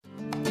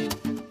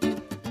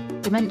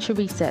dementia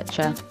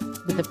researcher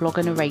with a blog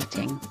and a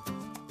rating.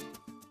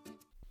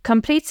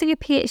 Completing a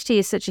PhD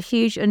is such a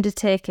huge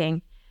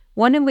undertaking,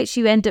 one in which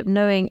you end up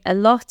knowing a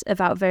lot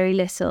about very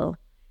little,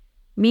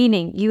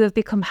 meaning you have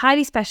become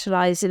highly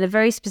specialised in a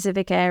very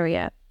specific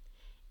area.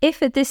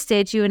 If at this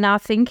stage you are now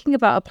thinking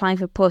about applying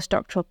for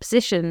postdoctoral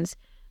positions,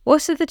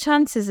 what are the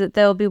chances that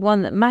there will be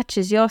one that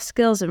matches your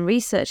skills and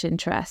research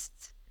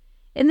interests?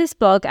 In this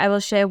blog, I will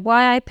share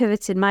why I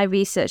pivoted my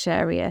research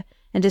area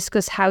and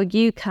discuss how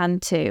you can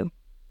too.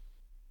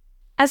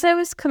 As I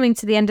was coming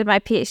to the end of my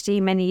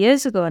PhD many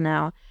years ago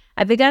now,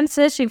 I began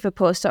searching for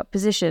postdoc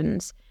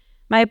positions.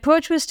 My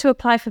approach was to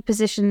apply for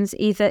positions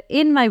either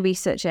in my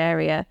research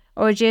area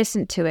or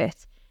adjacent to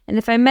it, and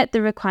if I met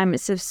the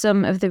requirements of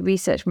some of the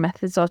research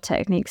methods or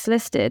techniques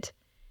listed.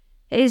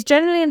 It is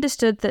generally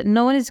understood that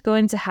no one is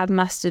going to have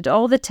mastered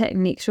all the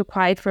techniques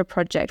required for a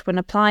project when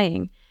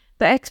applying,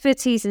 but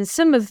expertise in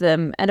some of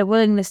them and a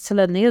willingness to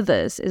learn the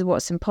others is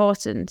what's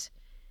important.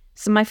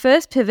 So my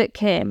first pivot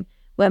came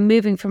when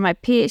moving from my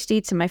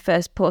PhD to my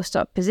first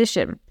postdoc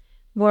position,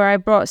 where I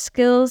brought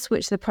skills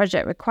which the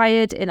project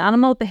required in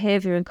animal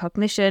behaviour and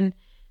cognition,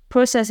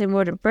 processing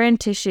rodent brain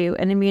tissue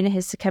and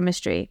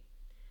immunohistochemistry.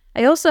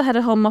 I also had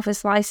a home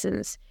office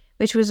licence,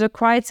 which was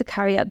required to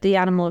carry out the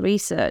animal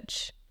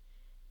research.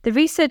 The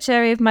research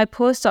area of my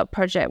postdoc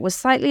project was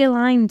slightly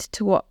aligned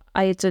to what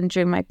I had done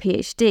during my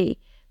PhD,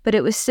 but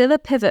it was still a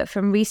pivot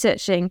from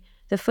researching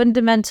the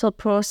fundamental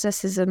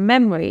processes of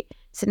memory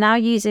to now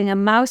using a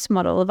mouse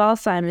model of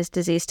Alzheimer's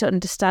disease to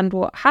understand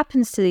what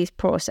happens to these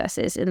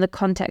processes in the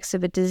context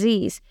of a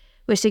disease,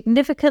 which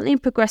significantly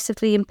and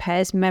progressively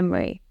impairs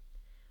memory.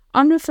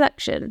 On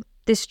reflection,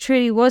 this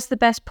truly was the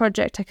best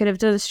project I could have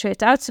done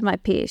straight out of my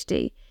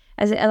PhD,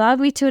 as it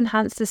allowed me to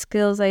enhance the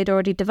skills I had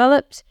already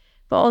developed,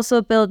 but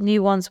also build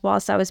new ones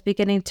whilst I was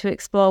beginning to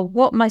explore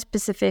what my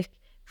specific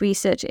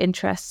research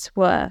interests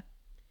were.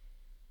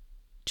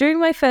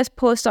 During my first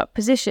postdoc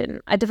position,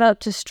 I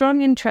developed a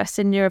strong interest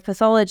in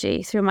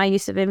neuropathology through my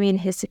use of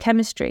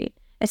immunohistochemistry,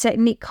 a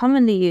technique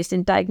commonly used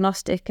in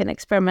diagnostic and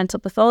experimental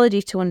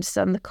pathology to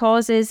understand the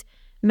causes,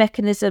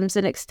 mechanisms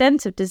and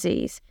extent of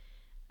disease,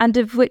 and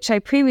of which I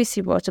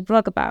previously wrote a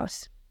blog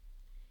about.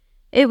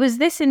 It was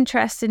this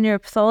interest in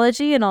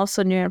neuropathology and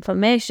also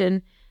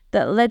neuroinflammation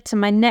that led to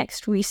my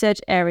next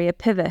research area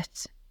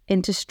pivot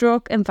into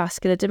stroke and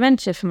vascular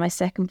dementia for my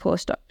second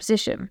postdoc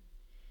position.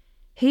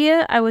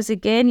 Here, I was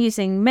again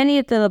using many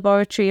of the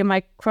laboratory and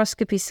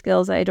microscopy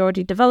skills I had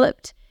already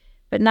developed,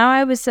 but now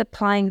I was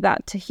applying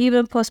that to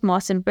human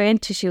postmortem brain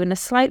tissue in a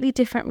slightly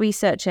different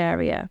research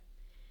area.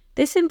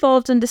 This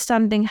involved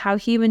understanding how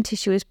human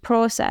tissue is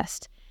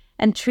processed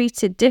and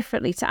treated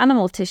differently to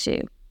animal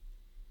tissue.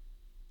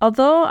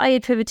 Although I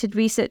had pivoted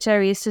research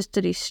areas to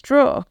study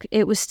stroke,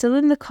 it was still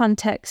in the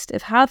context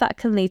of how that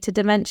can lead to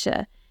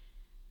dementia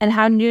and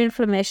how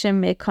neuroinflammation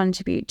may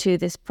contribute to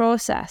this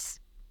process.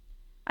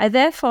 I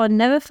therefore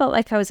never felt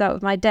like I was out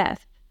of my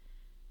depth,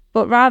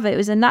 but rather it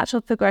was a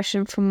natural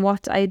progression from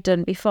what I had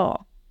done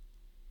before.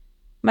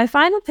 My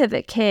final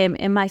pivot came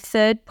in my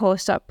third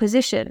postdoc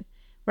position,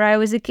 where I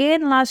was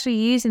again largely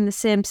using the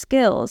same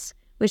skills,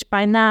 which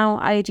by now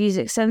I had used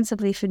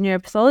extensively for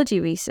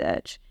neuropathology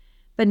research,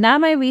 but now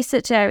my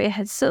research area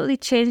had subtly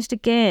changed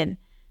again,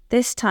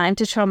 this time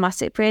to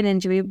traumatic brain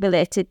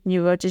injury-related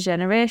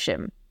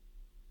neurodegeneration.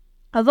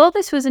 Although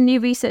this was a new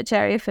research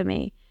area for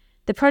me,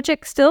 the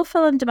project still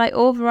fell under my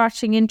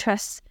overarching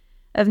interests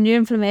of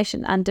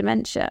neuroinflammation and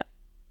dementia.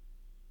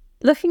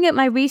 Looking at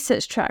my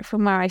research track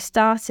from where I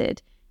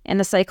started, in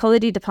a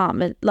psychology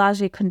department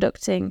largely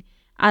conducting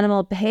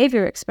animal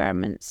behaviour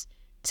experiments,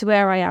 to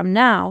where I am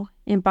now,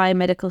 in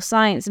biomedical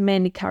science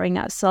mainly carrying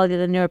out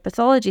cellular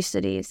neuropathology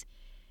studies,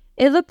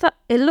 it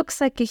looks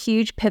like a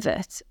huge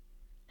pivot.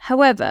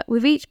 However,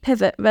 with each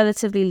pivot,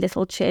 relatively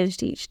little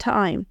changed each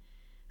time.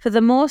 For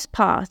the most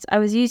part, I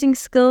was using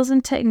skills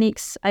and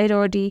techniques I had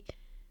already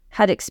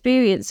had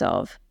experience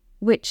of,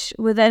 which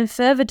were then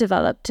further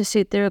developed to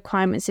suit the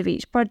requirements of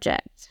each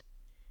project.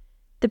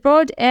 The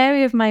broad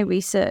area of my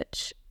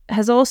research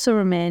has also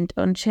remained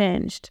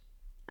unchanged.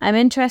 I'm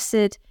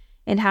interested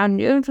in how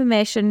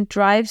neuroinflammation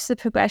drives the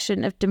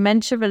progression of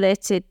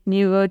dementia-related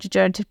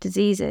neurodegenerative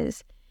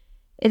diseases.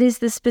 It is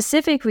the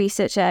specific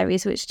research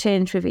areas which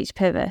change with each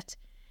pivot,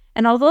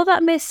 and although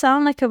that may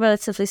sound like a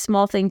relatively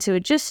small thing to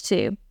adjust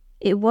to,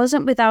 it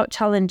wasn't without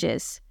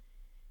challenges.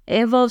 It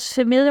involves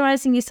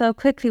familiarising yourself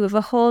quickly with a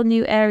whole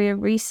new area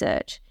of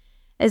research,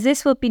 as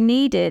this will be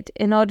needed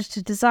in order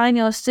to design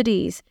your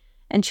studies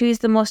and choose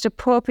the most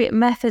appropriate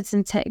methods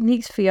and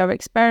techniques for your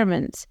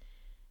experiments,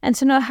 and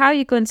to know how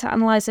you're going to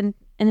analyse and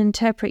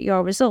interpret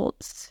your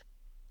results.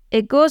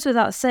 It goes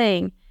without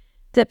saying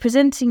that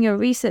presenting your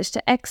research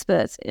to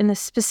experts in a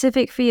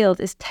specific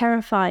field is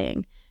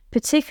terrifying,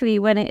 particularly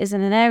when it is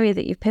in an area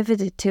that you've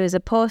pivoted to as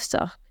a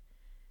postdoc.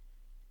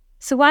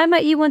 So why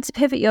might you want to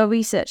pivot your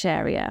research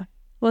area?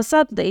 Well,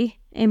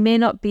 sadly, it may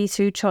not be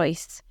through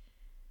choice.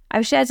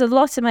 I've shared a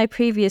lot in my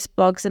previous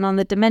blogs and on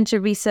the Dementia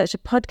Researcher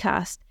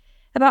podcast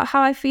about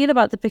how I feel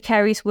about the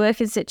precarious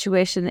working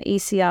situation that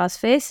ECRs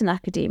face in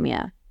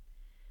academia.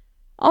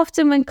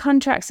 Often when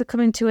contracts are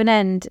coming to an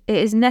end, it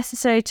is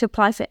necessary to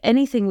apply for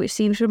anything which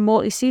seems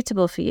remotely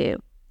suitable for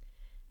you.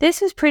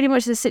 This was pretty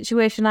much the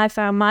situation I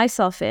found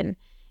myself in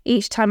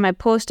each time my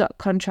postdoc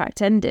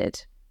contract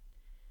ended.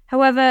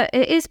 However,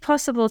 it is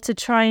possible to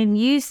try and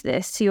use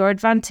this to your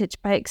advantage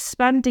by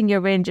expanding your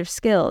range of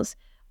skills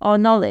or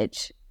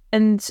knowledge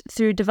and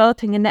through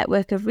developing a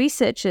network of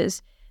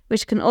researchers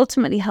which can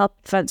ultimately help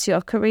advance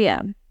your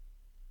career.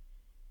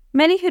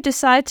 Many who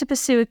decide to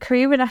pursue a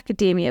career in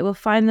academia will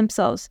find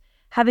themselves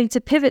having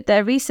to pivot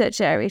their research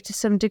area to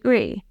some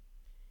degree.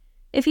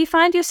 If you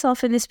find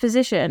yourself in this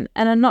position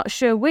and are not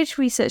sure which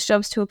research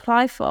jobs to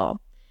apply for,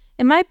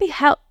 it might be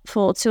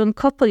helpful to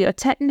uncouple your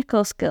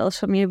technical skills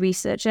from your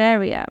research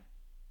area.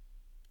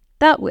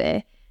 That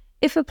way,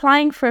 if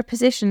applying for a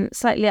position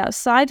slightly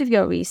outside of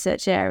your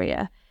research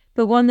area,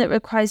 but one that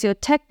requires your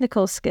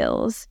technical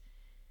skills,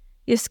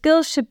 your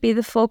skills should be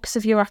the focus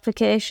of your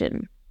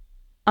application.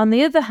 On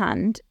the other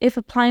hand, if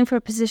applying for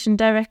a position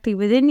directly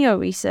within your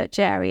research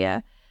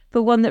area,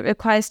 but one that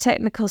requires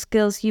technical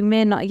skills you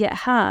may not yet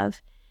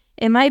have,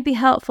 it might be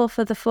helpful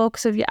for the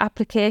focus of your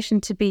application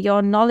to be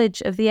your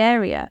knowledge of the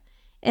area,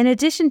 in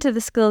addition to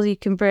the skills you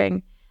can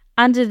bring,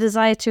 and a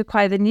desire to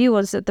acquire the new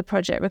ones that the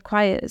project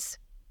requires.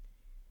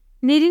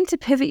 Needing to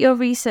pivot your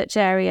research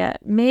area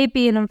may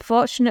be an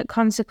unfortunate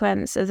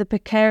consequence of the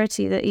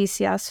precarity that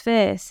ECRs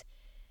face,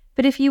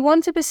 but if you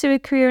want to pursue a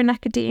career in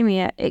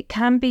academia, it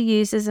can be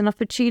used as an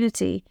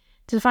opportunity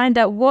to find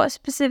out what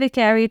specific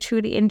area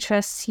truly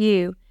interests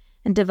you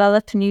and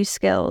develop new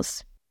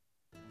skills.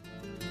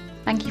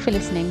 Thank you for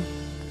listening.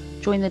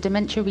 Join the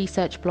Dementia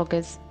Research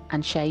bloggers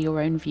and share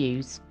your own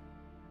views.